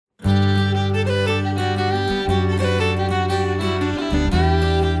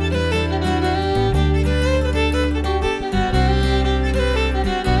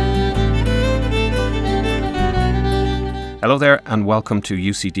Hello there and welcome to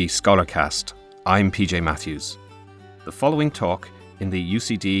UCD Scholarcast. I'm PJ Matthews. The following talk in the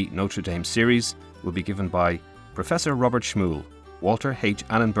UCD Notre Dame series will be given by Professor Robert Shmuel, Walter H.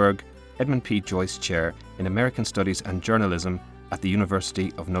 Annenberg, Edmund P. Joyce Chair in American Studies and Journalism at the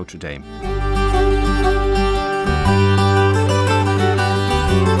University of Notre Dame.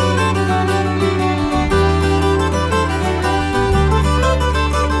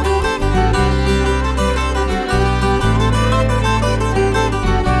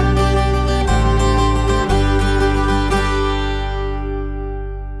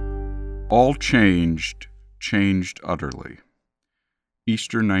 All changed utterly.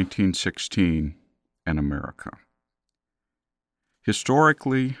 Easter 1916 and America.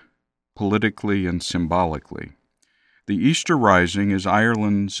 Historically, politically, and symbolically, the Easter Rising is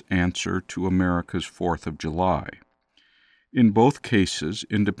Ireland's answer to America's 4th of July. In both cases,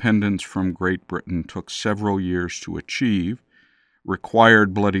 independence from Great Britain took several years to achieve,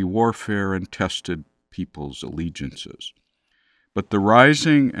 required bloody warfare, and tested people's allegiances. But the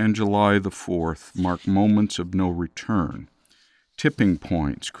Rising and July the 4th mark moments of no return, tipping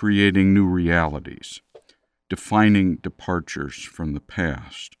points creating new realities, defining departures from the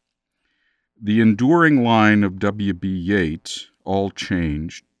past. The enduring line of W.B. Yeats, all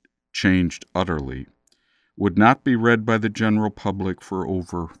changed utterly, would not be read by the general public for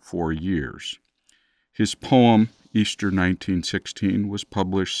over 4 years. His poem, Easter 1916, was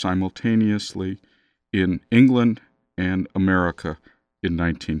published simultaneously in England and America in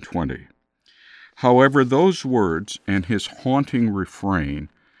 1920. However, those words and his haunting refrain,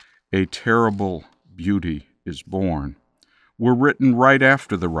 "A terrible beauty is born," were written right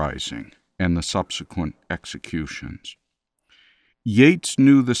after the Rising and the subsequent executions. Yeats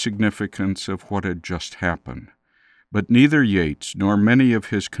knew the significance of what had just happened, but neither Yeats nor many of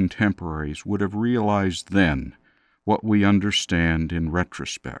his contemporaries would have realized then what we understand in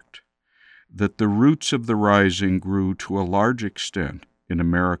retrospect, that the roots of the Rising grew to a large extent in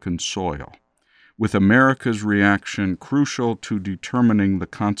American soil, with America's reaction crucial to determining the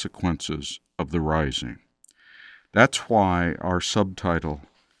consequences of the Rising. That's why our subtitle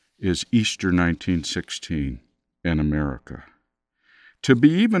is Easter 1916 and America. To be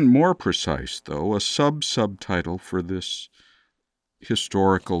even more precise, though, a subtitle for this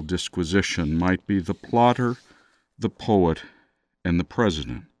historical disquisition might be The Plotter, the Poet, and the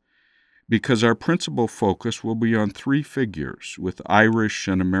President, because our principal focus will be on 3 figures with Irish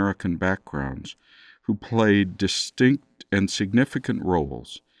and American backgrounds who played distinct and significant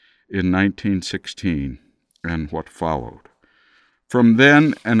roles in 1916 and what followed. From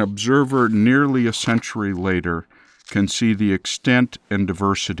then, an observer nearly a century later can see the extent and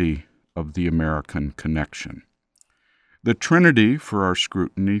diversity of the American connection. The Trinity for our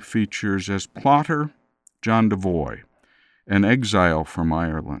scrutiny features as plotter John Devoy, an exile from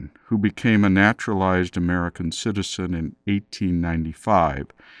Ireland, who became a naturalized American citizen in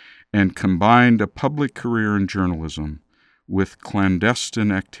 1895 and combined a public career in journalism with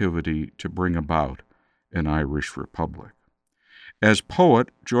clandestine activity to bring about an Irish republic. As poet,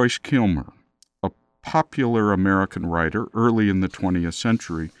 Joyce Kilmer, a popular American writer early in the 20th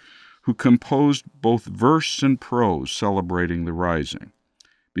century, who composed both verse and prose celebrating the Rising,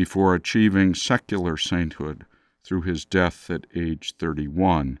 before achieving secular sainthood through his death at age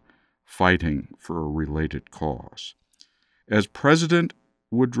 31, fighting for a related cause. As President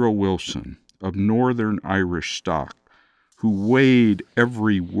Woodrow Wilson, of Northern Irish stock, who weighed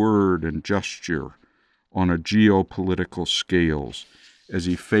every word and gesture on a geopolitical scales as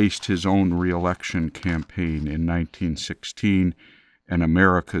he faced his own re-election campaign in 1916 and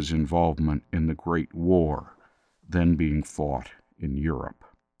America's involvement in the Great War, then being fought in Europe.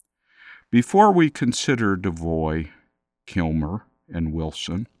 Before we consider Devoy, Kilmer, and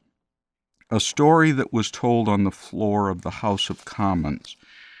Wilson, a story that was told on the floor of the House of Commons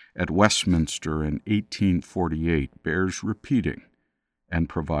at Westminster in 1848 bears repeating and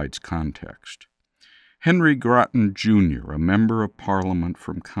provides context. Henry Grattan Jr., a member of Parliament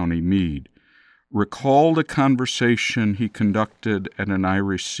from County Meath, recalled a conversation he conducted at an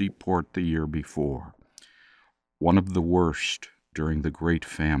Irish seaport the year before, one of the worst during the Great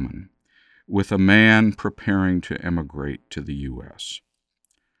Famine, with a man preparing to emigrate to the U.S.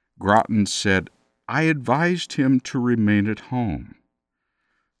 Grattan said, "I advised him to remain at home."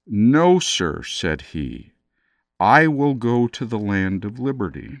 "No, sir," said he, "I will go to the land of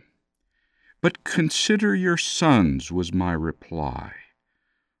liberty." "But consider your sons," was my reply.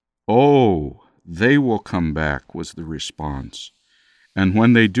 "Oh, they will come back," was the response. "And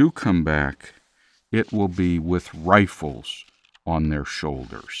when they do come back, it will be with rifles on their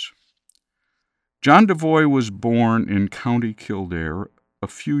shoulders." John Devoy was born in County Kildare a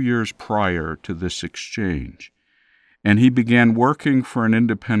few years prior to this exchange, and he began working for an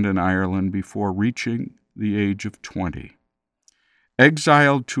independent Ireland before reaching the age of 20.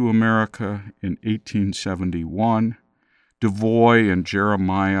 Exiled to America in 1871, Devoy and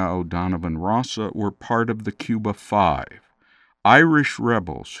Jeremiah O'Donovan Rossa were part of the Cuba Five, Irish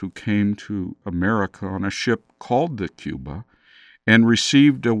rebels who came to America on a ship called the Cuba and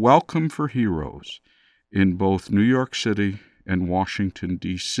received a welcome for heroes in both New York City and Washington,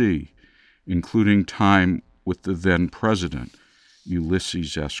 D.C., including time with the then president,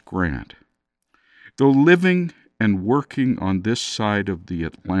 Ulysses S. Grant. Though living and working on this side of the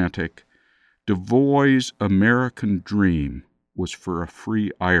Atlantic, Devoy's American dream was for a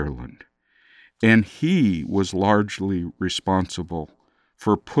free Ireland, and he was largely responsible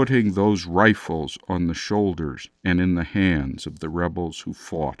for putting those rifles on the shoulders and in the hands of the rebels who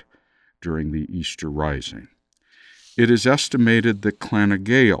fought during the Easter Rising. It is estimated that Clan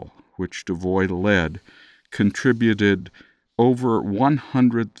Gael, which Devoy led, contributed over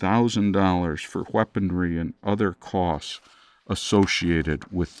 $100,000 for weaponry and other costs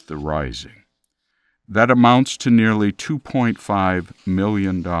associated with the Rising. That amounts to nearly $2.5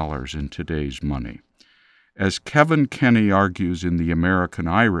 million in today's money. As Kevin Kenny argues in The American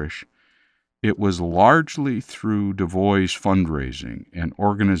Irish, it was largely through Devoy's fundraising and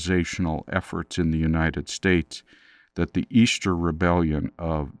organizational efforts in the United States that the Easter Rebellion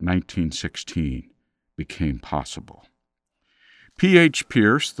of 1916 became possible. P.H.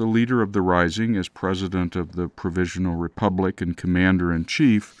 Pierce, the leader of the Rising as president of the Provisional Republic and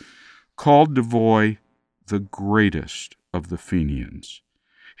commander-in-chief, called Devoy the greatest of the Fenians.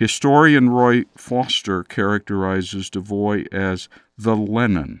 Historian Roy Foster characterizes Devoy as the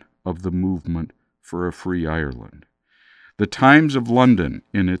Lenin of the movement for a free Ireland. The Times of London,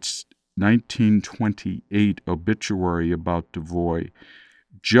 in its 1928 obituary about Devoy,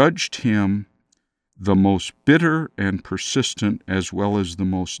 judged him the most bitter and persistent as well as the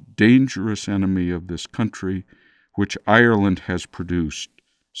most dangerous enemy of this country, which Ireland has produced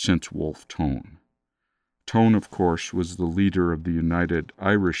since Wolfe Tone. Tone, of course, was the leader of the United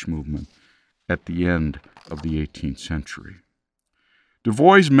Irish movement at the end of the 18th century.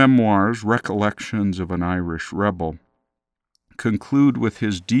 Devoy's memoirs, Recollections of an Irish Rebel, conclude with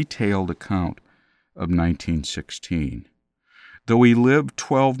his detailed account of 1916. Though he lived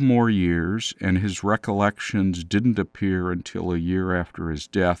 12 more years and his recollections didn't appear until a year after his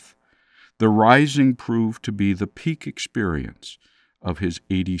death, the Rising proved to be the peak experience of his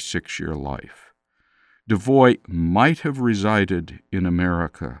 86-year life. Devoy might have resided in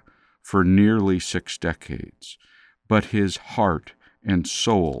America for nearly 6 decades, but his heart and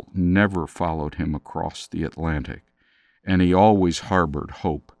soul never followed him across the Atlantic, and he always harbored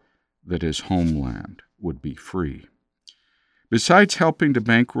hope that his homeland would be free. Besides helping to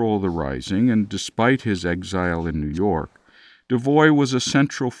bankroll the Rising, and despite his exile in New York, Devoy was a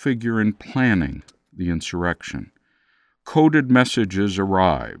central figure in planning the insurrection. Coded messages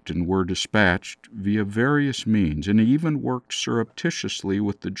arrived and were dispatched via various means, and he even worked surreptitiously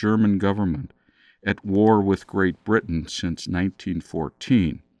with the German government at war with Great Britain since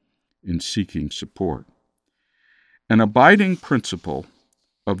 1914 in seeking support. An abiding principle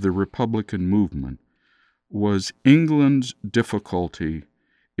of the Republican movement was England's difficulty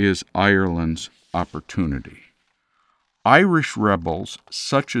is Ireland's opportunity. Irish rebels,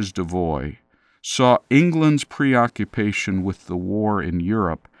 such as Devoy, saw England's preoccupation with the war in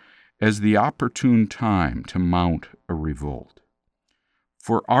Europe as the opportune time to mount a revolt.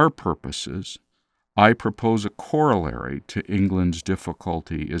 For our purposes, I propose a corollary to England's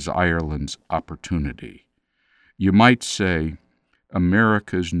difficulty is Ireland's opportunity. You might say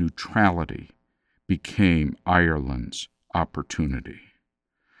America's neutrality became Ireland's opportunity.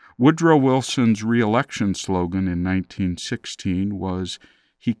 Woodrow Wilson's re-election slogan in 1916 was,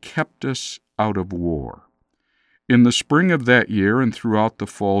 "He kept us out of war." In the spring of that year and throughout the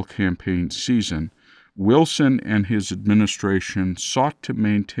fall campaign season, Wilson and his administration sought to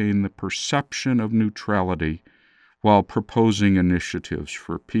maintain the perception of neutrality while proposing initiatives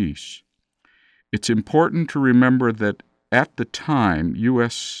for peace. It's important to remember that at the time,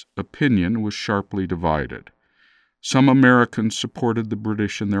 U.S. opinion was sharply divided. Some Americans supported the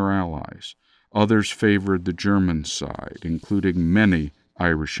British and their allies. Others favored the German side, including many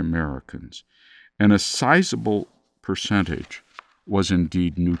Irish Americans, and a sizable percentage was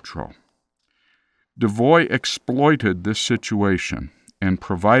indeed neutral. Devoy exploited this situation and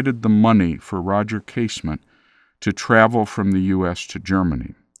provided the money for Roger Casement to travel from the U.S. to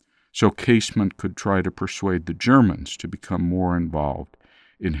Germany, so Casement could try to persuade the Germans to become more involved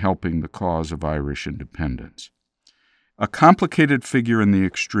in helping the cause of Irish independence. A complicated figure in the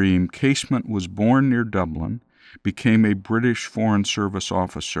extreme, Casement was born near Dublin, became a British Foreign Service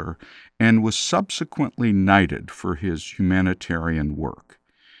officer, and was subsequently knighted for his humanitarian work.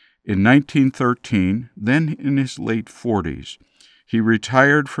 In 1913, then in his late 40s, he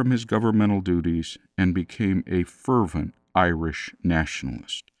retired from his governmental duties and became a fervent Irish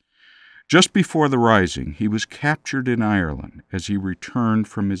nationalist. Just before the Rising, he was captured in Ireland as he returned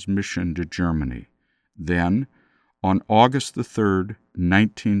from his mission to Germany. Then, on August 3,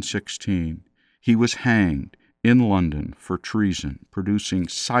 1916, he was hanged in London for treason, producing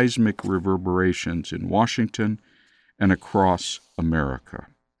seismic reverberations in Washington and across America,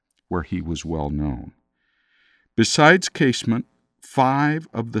 where he was well known. Besides Casement, 5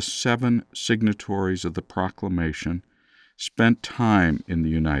 of the 7 signatories of the proclamation spent time in the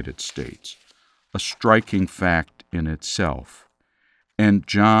United States, a striking fact in itself, and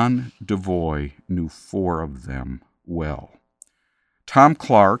John Devoy knew 4 of them well. Tom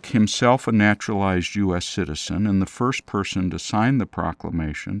Clark, himself a naturalized U.S. citizen and the first person to sign the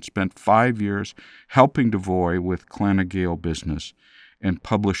proclamation, spent 5 years helping Devoy with Clanagale business and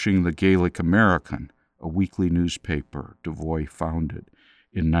publishing the Gaelic American, a weekly newspaper Devoy founded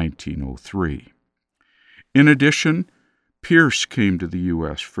in 1903. In addition, Pierce came to the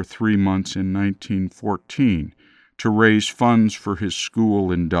U.S. for 3 months in 1914 to raise funds for his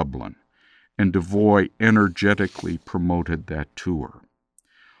school in Dublin, and Devoy energetically promoted that tour.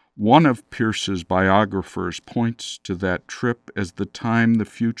 One of Pierce's biographers points to that trip as the time the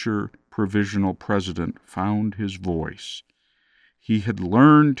future provisional president found his voice. He had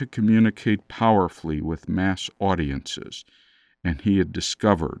learned to communicate powerfully with mass audiences, and he had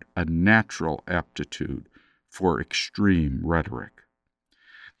discovered a natural aptitude for extreme rhetoric.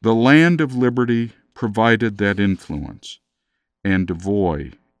 The land of liberty provided that influence, and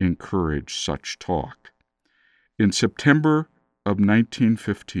Devoy encouraged such talk. In September of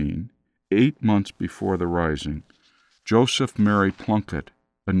 1915, 8 months before the Rising, Joseph Mary Plunkett,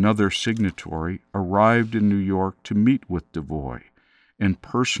 another signatory, arrived in New York to meet with Devoy and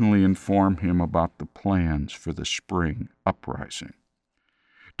personally inform him about the plans for the spring uprising.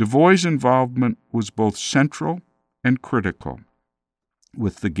 Devoy's involvement was both central and critical,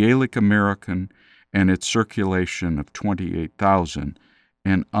 with the Gaelic American and its circulation of 28,000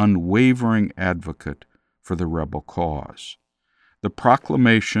 an unwavering advocate for the rebel cause. The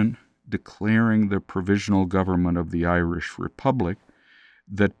proclamation declaring the provisional government of the Irish Republic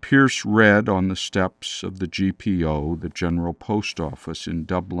that Pierce read on the steps of the GPO, the General Post Office in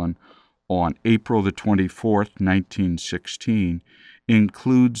Dublin, on April the 24th, 1916,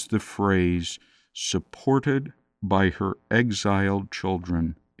 includes the phrase, "supported by her exiled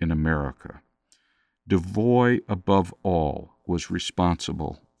children in America." Devoy, above all, was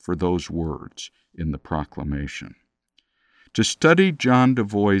responsible for those words in the proclamation. To study John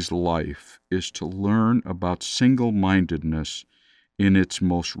Devoy's life is to learn about single-mindedness in its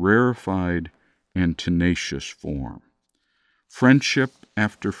most rarefied and tenacious form. Friendship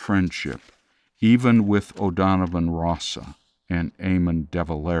after friendship, even with O'Donovan Rossa and Eamon de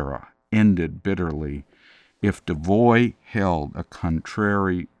Valera, ended bitterly if Devoy held a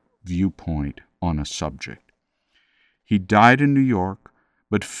contrary viewpoint on a subject. He died in New York,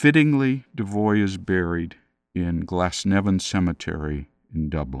 but fittingly Devoy is buried in Glasnevin Cemetery in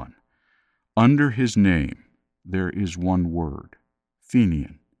Dublin. Under his name there is one word,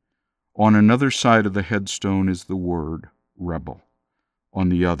 Fenian. On another side of the headstone is the word rebel. On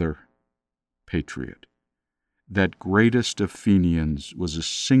the other, patriot. That greatest of Fenians was a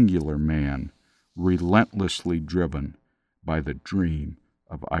singular man, relentlessly driven by the dream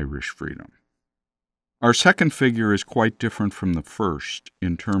of Irish freedom. Our second figure is quite different from the first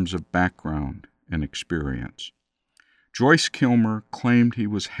in terms of background and experience. Joyce Kilmer claimed he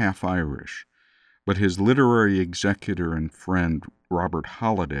was half Irish, but his literary executor and friend, Robert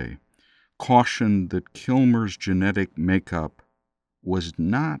Holliday, cautioned that Kilmer's genetic makeup was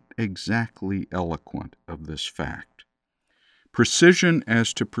not exactly eloquent of this fact. Precision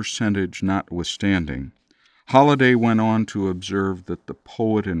as to percentage notwithstanding, Holliday went on to observe that the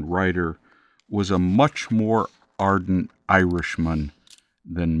poet and writer was a much more ardent Irishman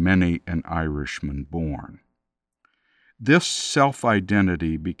than many an Irishman born. This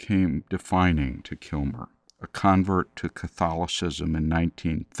self-identity became defining to Kilmer, a convert to Catholicism in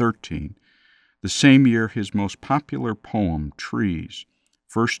 1913, the same year his most popular poem, Trees,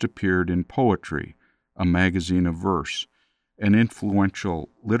 first appeared in Poetry, a magazine of verse, an influential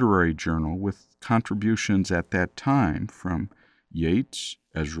literary journal with contributions at that time from Yeats,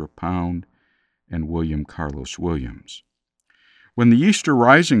 Ezra Pound, and William Carlos Williams. When the Easter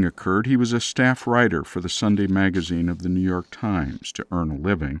Rising occurred, he was a staff writer for the Sunday magazine of the New York Times to earn a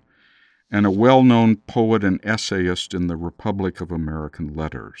living, and a well-known poet and essayist in the Republic of American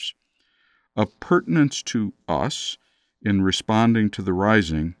Letters. Of pertinence to us, in responding to the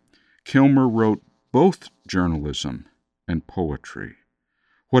Rising, Kilmer wrote both journalism and poetry.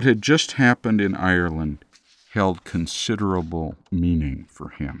 What had just happened in Ireland held considerable meaning for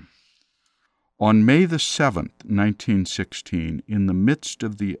him. On May the 7th, 1916, in the midst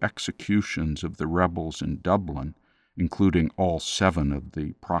of the executions of the rebels in Dublin, including all 7 of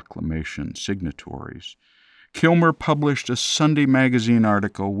the proclamation signatories, Kilmer published a Sunday magazine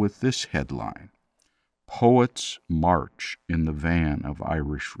article with this headline, "Poets March in the Van of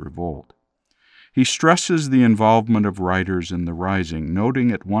Irish Revolt." He stresses the involvement of writers in the Rising,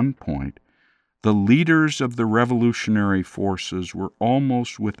 noting at one point, the leaders of the revolutionary forces were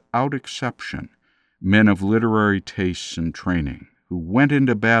almost without exception men of literary tastes and training, who went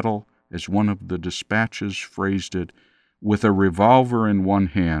into battle, as one of the dispatches phrased it, with a revolver in one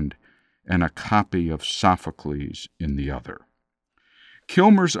hand and a copy of Sophocles in the other.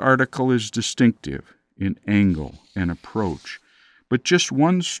 Kilmer's article is distinctive in angle and approach, but just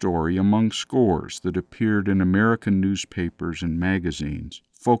one story among scores that appeared in American newspapers and magazines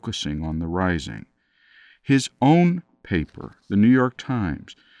focusing on the Rising. His own paper, the New York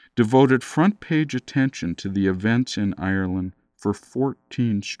Times, devoted front-page attention to the events in Ireland for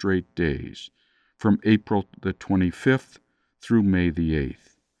 14 straight days, from April the 25th through May the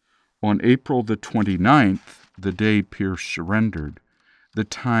 8th. On April the 29th, the day Pierce surrendered, the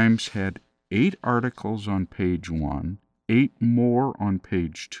Times had 8 articles on page 1, 8 more on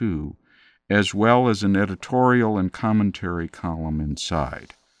page 2, as well as an editorial and commentary column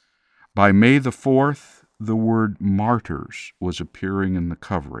inside. By May the 4th, the word martyrs was appearing in the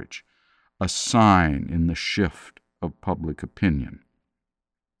coverage, a sign in the shift of public opinion.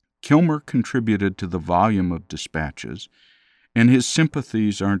 Kilmer contributed to the volume of dispatches, and his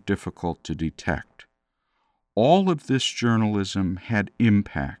sympathies aren't difficult to detect. All of this journalism had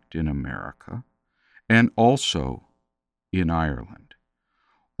impact in America and also in Ireland.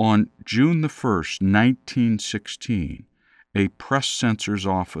 On June the 1st, 1916, a press censor's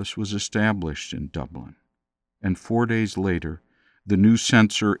office was established in Dublin, and 4 days later, the new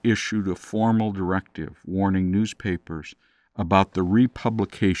censor issued a formal directive warning newspapers about the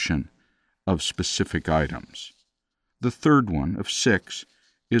republication of specific items. The third one, of 6,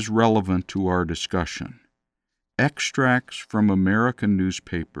 is relevant to our discussion. Extracts from American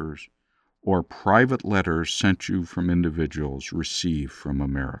newspapers or private letters sent you from individuals received from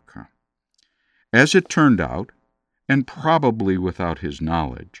America. As it turned out, and probably without his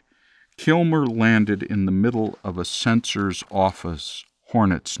knowledge, Kilmer landed in the middle of a censor's office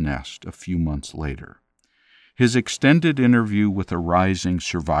hornet's nest a few months later. His extended interview with a Rising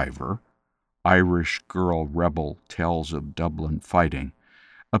survivor, Irish Girl Rebel Tales of Dublin Fighting,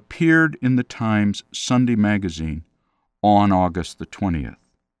 appeared in the Times Sunday magazine on August the 20th.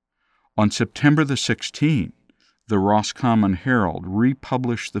 On September the 16th, the Roscommon Herald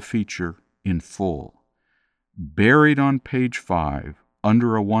republished the feature in full. Buried on page 5,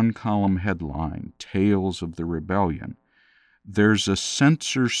 under a 1-column headline, Tales of the Rebellion, there's a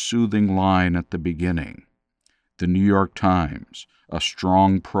censor-soothing line at the beginning. The New York Times, a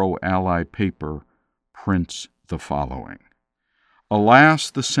strong pro-Ally paper, prints the following. Alas,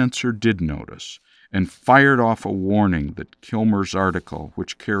 the censor did notice, and fired off a warning that Kilmer's article,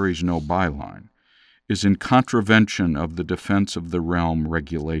 which carries no byline, is in contravention of the Defense of the Realm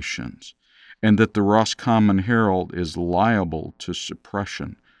regulations, and that the Roscommon Herald is liable to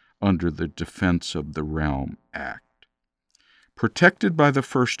suppression under the Defense of the Realm Act. Protected by the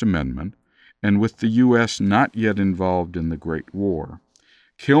First Amendment, and with the U.S. not yet involved in the Great War,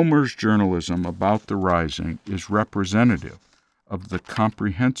 Kilmer's journalism about the Rising is representative of the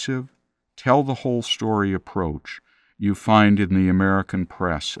comprehensive, tell-the-whole-story approach you find in the American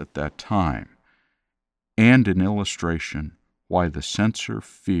press at that time, and an illustration why the censor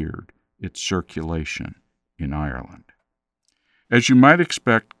feared its circulation in Ireland. As you might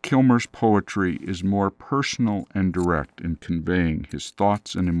expect, Kilmer's poetry is more personal and direct in conveying his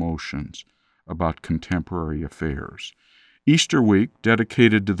thoughts and emotions about contemporary affairs. Easter Week,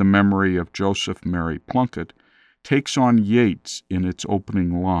 dedicated to the memory of Joseph Mary Plunkett, takes on Yeats in its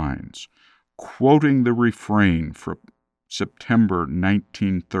opening lines, quoting the refrain from September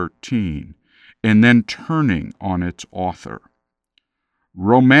 1913, and then turning on its author.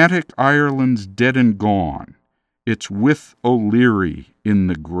 Romantic Ireland's dead and gone, it's with O'Leary in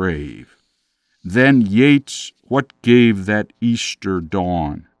the grave. Then Yeats, what gave that Easter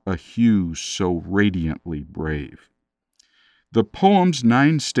dawn a hue so radiantly brave? The poem's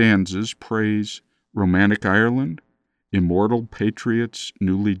 9 stanzas praise romantic Ireland, immortal patriots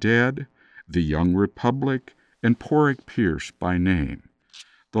newly dead, the young republic, and Pádraig Pearse by name.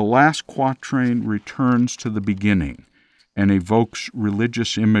 The last quatrain returns to the beginning and evokes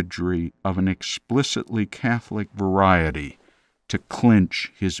religious imagery of an explicitly Catholic variety to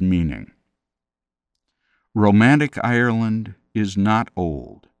clinch his meaning. Romantic Ireland is not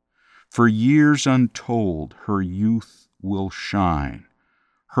old. For years untold her youth will shine.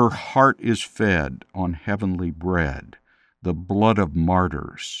 Her heart is fed on heavenly bread. The blood of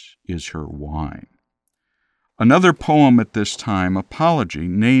martyrs is her wine. Another poem at this time, Apology,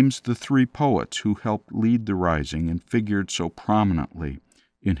 names the 3 poets who helped lead the Rising and figured so prominently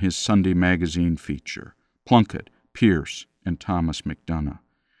in his Sunday magazine feature, Plunkett, Pearse, and Thomas MacDonagh.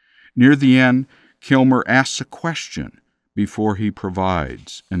 Near the end, Kilmer asks a question before he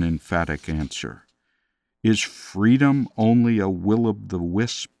provides an emphatic answer. Is freedom only a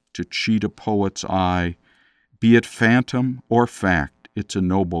will-o'-the-wisp to cheat a poet's eye? Be it phantom or fact, it's a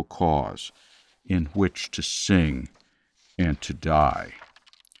noble cause in which to sing and to die.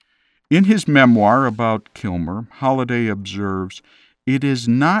 In his memoir about Kilmer, Holiday observes, "It is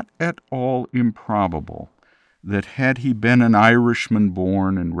not at all improbable that had he been an Irishman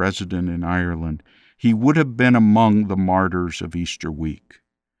born and resident in Ireland, he would have been among the martyrs of Easter week.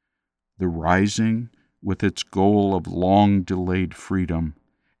 The Rising, with its goal of long-delayed freedom,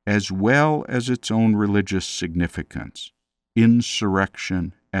 as well as its own religious significance,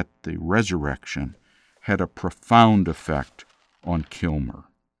 insurrection at the resurrection, had a profound effect on Kilmer.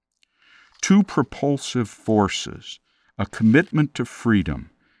 2 propulsive forces, a commitment to freedom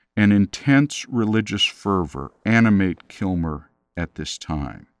and intense religious fervor, animate Kilmer at this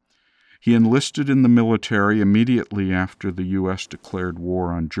time. He enlisted in the military immediately after the U.S. declared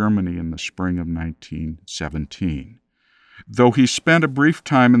war on Germany in the spring of 1917. Though he spent a brief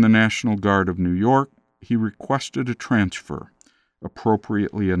time in the National Guard of New York, he requested a transfer,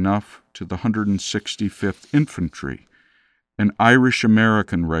 appropriately enough, to the 165th Infantry, an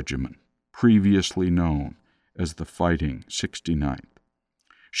Irish-American regiment previously known as the Fighting 69th.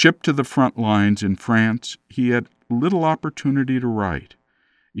 Shipped to the front lines in France, he had little opportunity to write,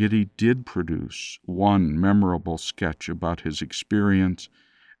 yet he did produce one memorable sketch about his experience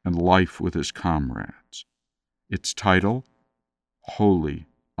and life with his comrades. Its title, Holy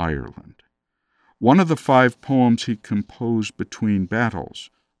Ireland. One of the 5 poems he composed between battles,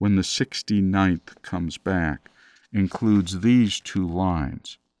 when the 69th comes back, includes these 2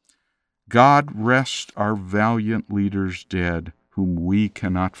 lines. God rest our valiant leaders dead, whom we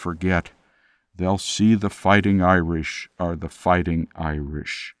cannot forget. They'll see the fighting Irish are the fighting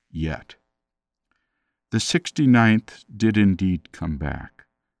Irish yet. The 69th did indeed come back,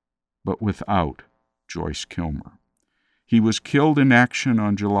 but without Joyce Kilmer. He was killed in action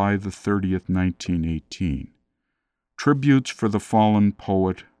on July the 30th, 1918. Tributes for the fallen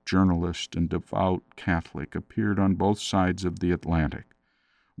poet, journalist, and devout Catholic appeared on both sides of the Atlantic,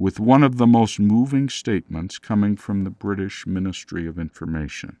 with one of the most moving statements coming from the British Ministry of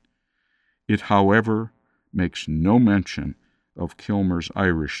Information. It, however, makes no mention of Kilmer's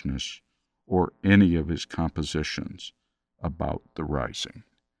Irishness or any of his compositions about the Rising.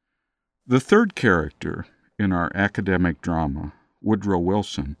 The third character in our academic drama, Woodrow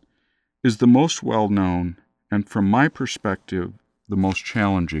Wilson, is the most well-known and, from my perspective, the most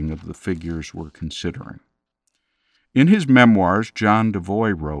challenging of the figures we're considering. In his memoirs, John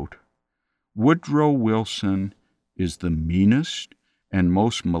Devoy wrote, Woodrow Wilson is the meanest and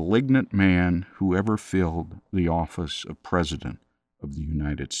most malignant man who ever filled the office of President of the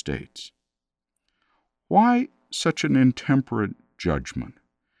United States. Why such an intemperate judgment?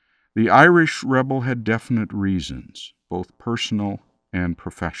 The Irish rebel had definite reasons, both personal and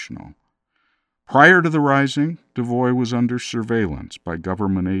professional. Prior to the Rising, Devoy was under surveillance by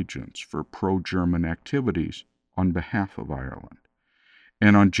government agents for pro-German activities on behalf of Ireland.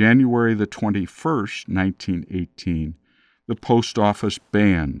 And on January the 21st, 1918, the Post Office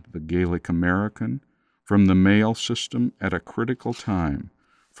banned the Gaelic American from the mail system at a critical time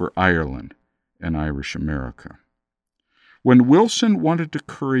for Ireland and Irish America. When Wilson wanted to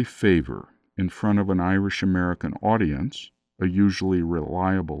curry favor in front of an Irish American audience, a usually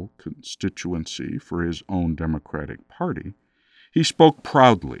reliable constituency for his own Democratic Party, he spoke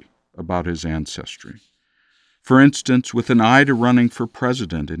proudly about his ancestry. For instance, with an eye to running for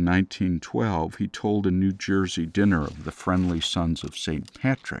president in 1912, he told a New Jersey dinner of the Friendly Sons of St.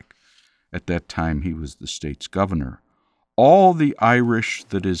 Patrick, at that time he was the state's governor, "All the Irish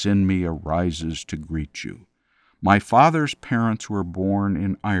that is in me arises to greet you. My father's parents were born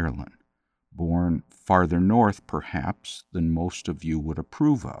in Ireland, born farther north, perhaps, than most of you would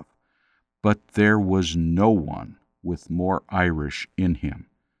approve of, but there was no one with more Irish in him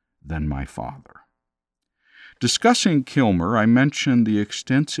than my father. Discussing Kilmer, I mentioned the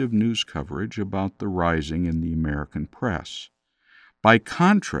extensive news coverage about the rising in the American press. By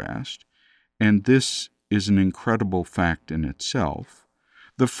contrast, and this is an incredible fact in itself,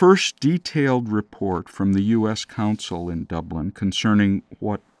 the first detailed report from the U.S. Consul in Dublin concerning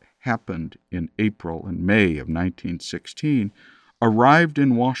what happened in April and May of 1916 arrived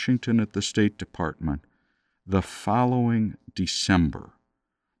in Washington at the State Department the following December,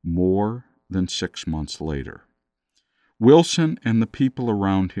 more than 6 months later. Wilson and the people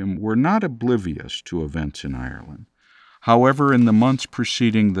around him were not oblivious to events in Ireland. However, in the months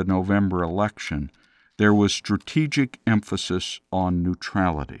preceding the November election, there was strategic emphasis on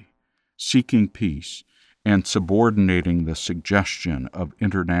neutrality, seeking peace, and subordinating the suggestion of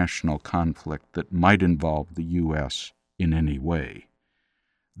international conflict that might involve the U.S. in any way.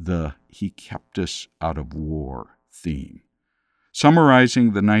 The "he kept us out of war" theme. Summarizing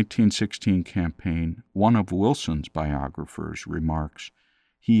the 1916 campaign, one of Wilson's biographers remarks,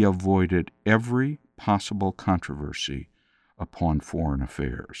 "He avoided every possible controversy upon foreign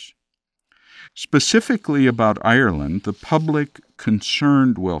affairs." Specifically about Ireland, the public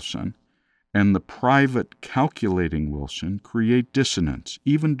concerned Wilson and the private calculating Wilson create dissonance,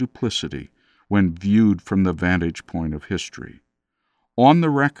 even duplicity, when viewed from the vantage point of history. On the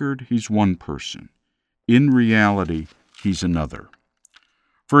record, he's one person. In reality, he's another.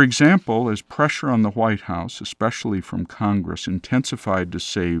 For example, as pressure on the White House, especially from Congress, intensified to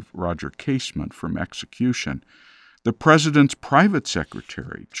save Roger Casement from execution, the president's private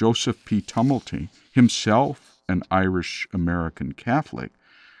secretary, Joseph P. Tumulty, himself an Irish-American Catholic,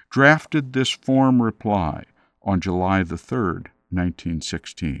 drafted this form reply on July 3,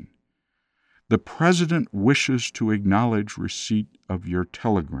 1916. "The President wishes to acknowledge receipt of your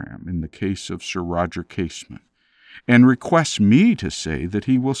telegram in the case of Sir Roger Casement, and requests me to say that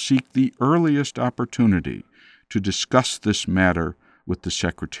he will seek the earliest opportunity to discuss this matter with the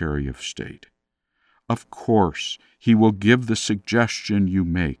Secretary of State. Of course, he will give the suggestion you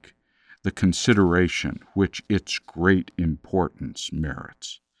make the consideration which its great importance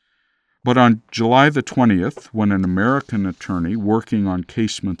merits." But on July the 20th, when an American attorney working on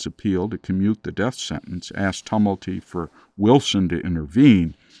Casement's appeal to commute the death sentence asked Tumulty for Wilson to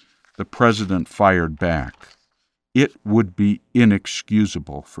intervene, the president fired back. "It would be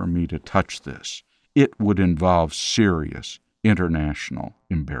inexcusable for me to touch this. It would involve serious international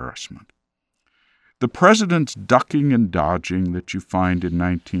embarrassment." The president's ducking and dodging that you find in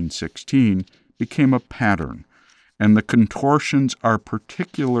 1916 became a pattern, and the contortions are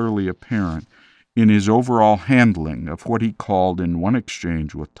particularly apparent in his overall handling of what he called in one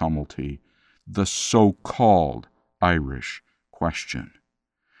exchange with Tumulty the so-called Irish question.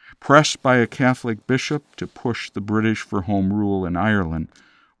 Pressed by a Catholic bishop to push the British for home rule in Ireland,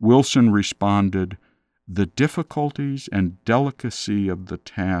 Wilson responded, "The difficulties and delicacy of the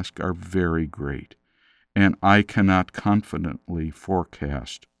task are very great, and I cannot confidently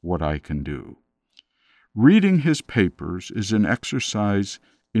forecast what I can do." Reading his papers is an exercise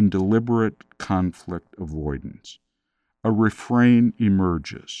in deliberate conflict avoidance. A refrain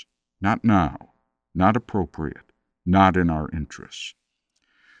emerges: not now, not appropriate, not in our interests.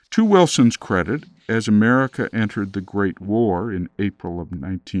 To Wilson's credit, as America entered the Great War in April of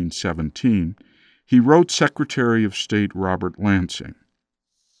 1917, he wrote Secretary of State Robert Lansing,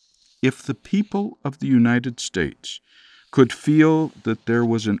 "If the people of the United States could feel that there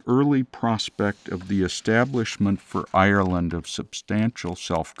was an early prospect of the establishment for Ireland of substantial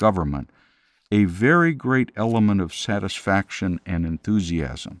self-government, a very great element of satisfaction and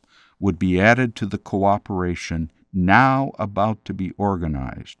enthusiasm would be added to the cooperation now about to be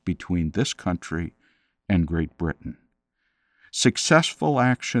organized between this country and Great Britain. Successful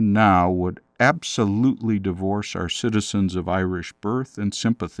action now would absolutely divorce our citizens of Irish birth and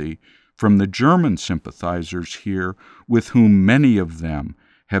sympathy from the German sympathizers here, with whom many of them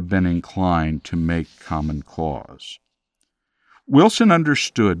have been inclined to make common cause." Wilson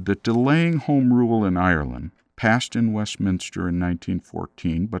understood that delaying Home Rule in Ireland, passed in Westminster in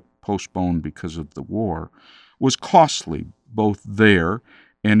 1914 but postponed because of the war, was costly both there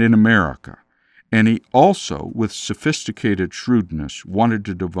and in America, and he also, with sophisticated shrewdness, wanted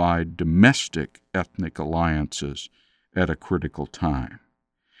to divide domestic ethnic alliances at a critical time.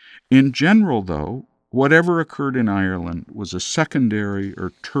 In general, though, whatever occurred in Ireland was a secondary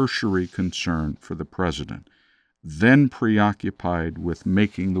or tertiary concern for the president, then preoccupied with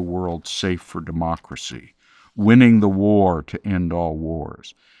making the world safe for democracy, winning the war to end all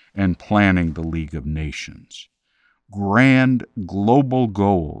wars, and planning the League of Nations. Grand global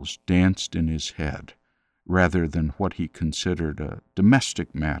goals danced in his head, rather than what he considered a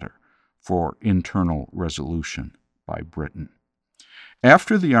domestic matter for internal resolution by Britain.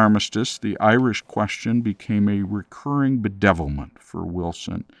 After the armistice, the Irish question became a recurring bedevilment for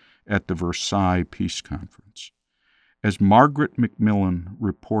Wilson at the Versailles Peace Conference. As Margaret Macmillan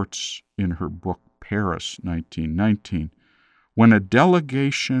reports in her book Paris, 1919, when a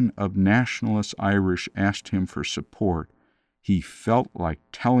delegation of nationalist Irish asked him for support, he felt like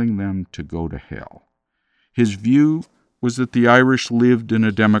telling them to go to hell. His view was that the Irish lived in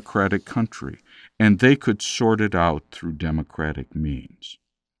a democratic country, and they could sort it out through democratic means.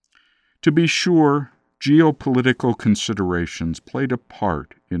 To be sure, geopolitical considerations played a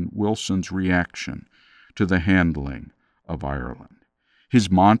part in Wilson's reaction to the handling of Ireland.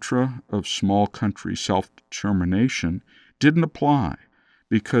 His mantra of small country self-determination didn't apply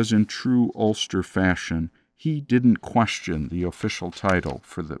because, in true Ulster fashion, he didn't question the official title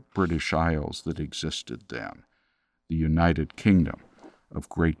for the British Isles that existed then, the United Kingdom of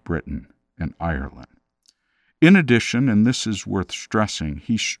Great Britain and Ireland. In addition, and this is worth stressing,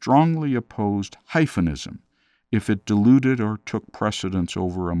 he strongly opposed hyphenism if it diluted or took precedence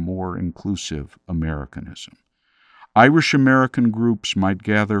over a more inclusive Americanism. Irish American groups might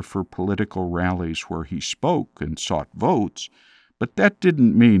gather for political rallies where he spoke and sought votes, but that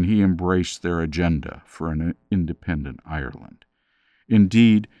didn't mean he embraced their agenda for an independent Ireland.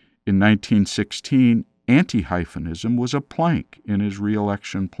 Indeed, in 1916, anti-hyphenism was a plank in his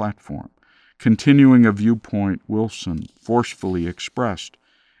re-election platform, continuing a viewpoint Wilson forcefully expressed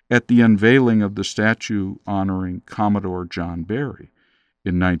at the unveiling of the statue honoring Commodore John Barry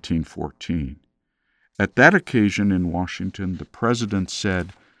in 1914. At that occasion in Washington, the president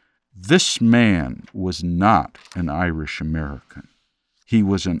said, "This man was not an Irish American. He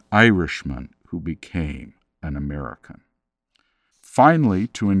was an Irishman who became an American." Finally,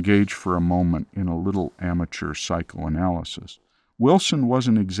 to engage for a moment in a little amateur psychoanalysis, Wilson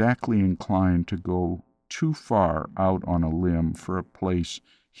wasn't exactly inclined to go too far out on a limb for a place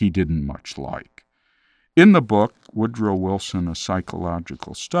he didn't much like. In the book, Woodrow Wilson, A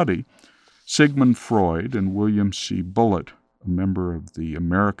Psychological Study, Sigmund Freud and William C. Bullitt, a member of the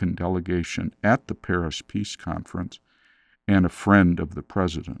American delegation at the Paris Peace Conference and a friend of the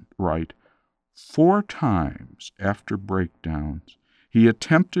president, write, 4 times after breakdowns, he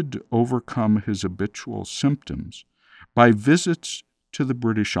attempted to overcome his habitual symptoms by visits to the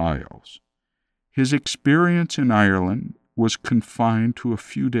British Isles. His experience in Ireland was confined to a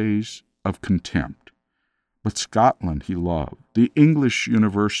few days of contempt. But Scotland he loved. The English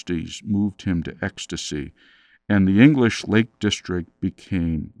universities moved him to ecstasy, and the English Lake District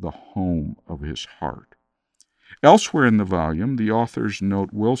became the home of his heart. Elsewhere in the volume, the authors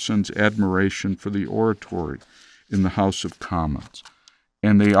note Wilson's admiration for the oratory in the House of Commons,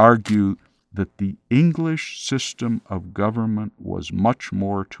 and they argue that the English system of government was much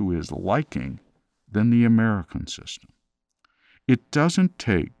more to his liking than the American system. It doesn't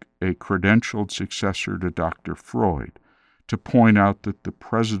take a credentialed successor to Dr. Freud to point out that the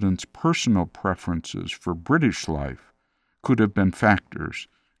president's personal preferences for British life could have been factors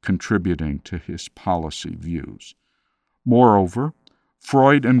contributing to his policy views. Moreover,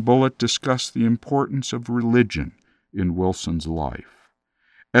 Freud and Bullitt discuss the importance of religion in Wilson's life.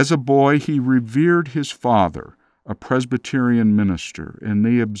 As a boy, he revered his father, a Presbyterian minister, and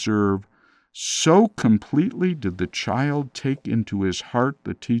they observe, so completely did the child take into his heart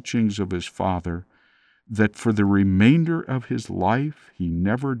the teachings of his father that for the remainder of his life he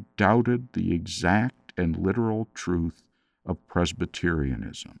never doubted the exact and literal truth of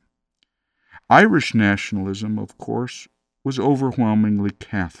Presbyterianism. Irish nationalism, of course, was overwhelmingly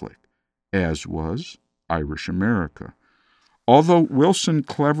Catholic, as was Irish America. Although Wilson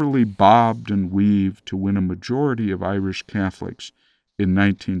cleverly bobbed and weaved to win a majority of Irish Catholics in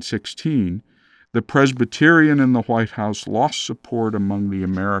 1916, the Presbyterian in the White House lost support among the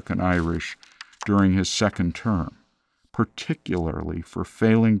American Irish during his second term, particularly for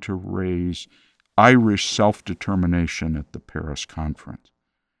failing to raise Irish self-determination at the Paris Conference.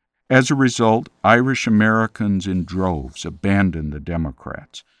 As a result, Irish Americans in droves abandoned the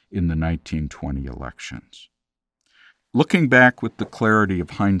Democrats in the 1920 elections. Looking back with the clarity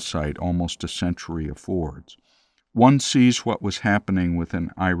of hindsight almost a century affords, one sees what was happening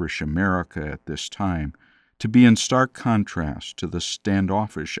within Irish America at this time to be in stark contrast to the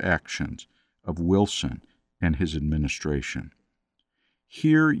standoffish actions of Wilson and his administration.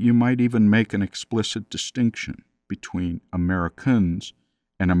 Here you might even make an explicit distinction between Americans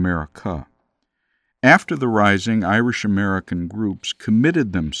and America. After the Rising, Irish American groups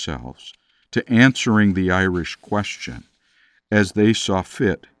committed themselves to answering the Irish question as they saw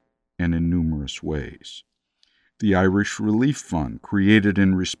fit and in numerous ways. The Irish Relief Fund, created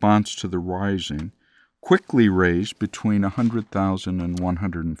in response to the Rising, quickly raised between $100,000 and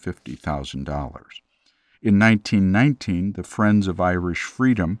 $150,000. In 1919, the Friends of Irish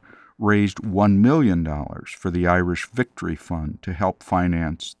Freedom raised $1 million for the Irish Victory Fund to help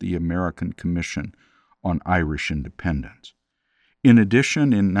finance the American Commission on Irish Independence. In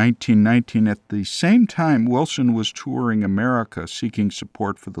addition, in 1919, at the same time Wilson was touring America seeking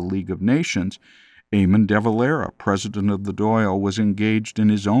support for the League of Nations, Eamon de Valera, president of the Dáil, was engaged in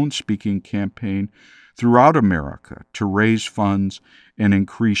his own speaking campaign throughout America to raise funds and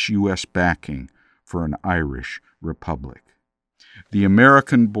increase U.S. backing for an Irish republic. The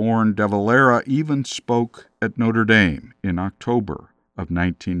American-born de Valera even spoke at Notre Dame in October of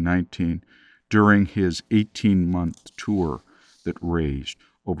 1919 during his 18-month tour that raised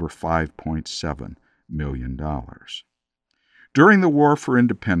over $5.7 million. During the War for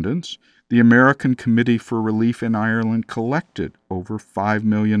Independence, the American Committee for Relief in Ireland collected over $5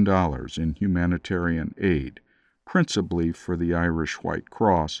 million in humanitarian aid, principally for the Irish White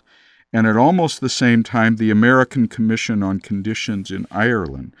Cross, and at almost the same time, the American Commission on Conditions in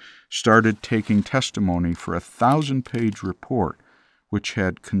Ireland started taking testimony for a 1,000-page report, which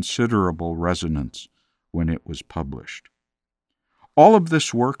had considerable resonance when it was published. All of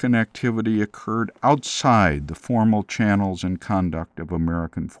this work and activity occurred outside the formal channels and conduct of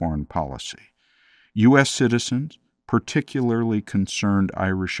American foreign policy. U.S. citizens, particularly concerned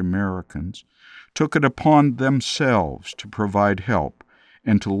Irish Americans, took it upon themselves to provide help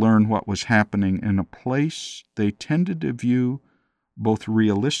and to learn what was happening in a place they tended to view both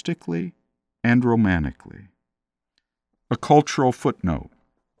realistically and romantically. A cultural footnote.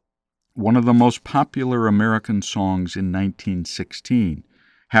 One of the most popular American songs in 1916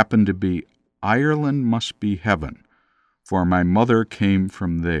 happened to be "Ireland Must Be Heaven, for My Mother Came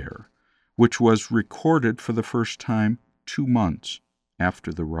From There," which was recorded for the first time 2 months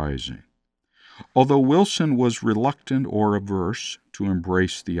after the Rising. Although Wilson was reluctant or averse to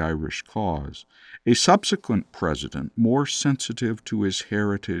embrace the Irish cause, a subsequent president, more sensitive to his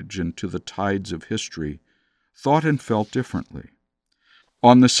heritage and to the tides of history, thought and felt differently.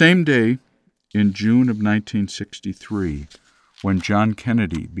 On the same day, in June of 1963, when John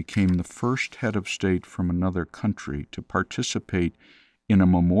Kennedy became the first head of state from another country to participate in a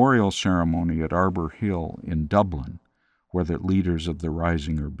memorial ceremony at Arbor Hill in Dublin, where the leaders of the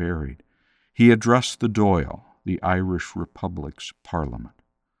Rising are buried, he addressed the Dáil, the Irish Republic's parliament.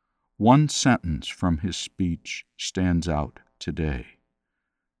 One sentence from his speech stands out today.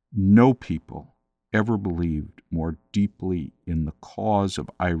 No people ever believed more deeply in the cause of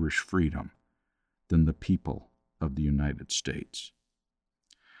Irish freedom than the people of the United States.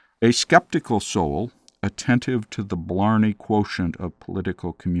 A skeptical soul, attentive to the Blarney quotient of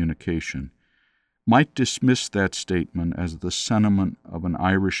political communication, might dismiss that statement as the sentiment of an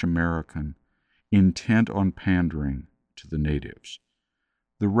Irish American intent on pandering to the natives.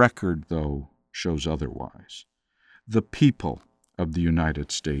 The record, though, shows otherwise. The people of the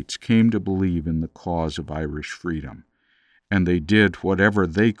United States came to believe in the cause of Irish freedom, and they did whatever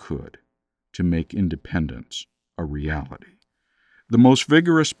they could to make independence a reality. The most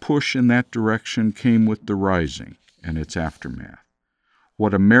vigorous push in that direction came with the Rising and its aftermath.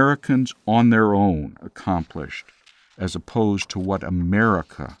 What Americans on their own accomplished, as opposed to what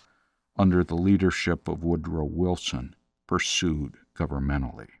America, under the leadership of Woodrow Wilson, pursued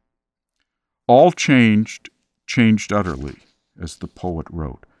governmentally. All changed utterly, as the poet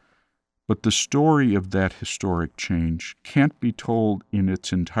wrote, but the story of that historic change can't be told in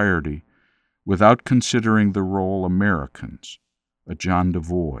its entirety without considering the role Americans, a John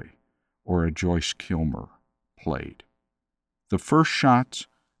Devoy or a Joyce Kilmer, played. The first shots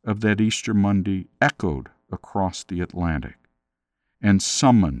of that Easter Monday echoed across the Atlantic and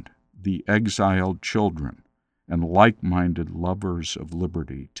summoned the exiled children and like-minded lovers of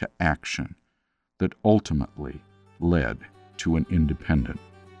liberty to action that ultimately led to an independent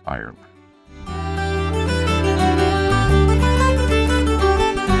Ireland.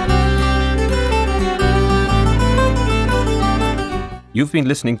 You've been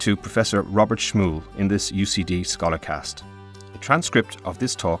listening to Professor Robert Shmuel in this UCD Scholarcast. A transcript of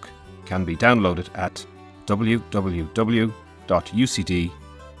this talk can be downloaded at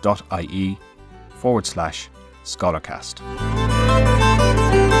www.ucd.ie/Scholarcast.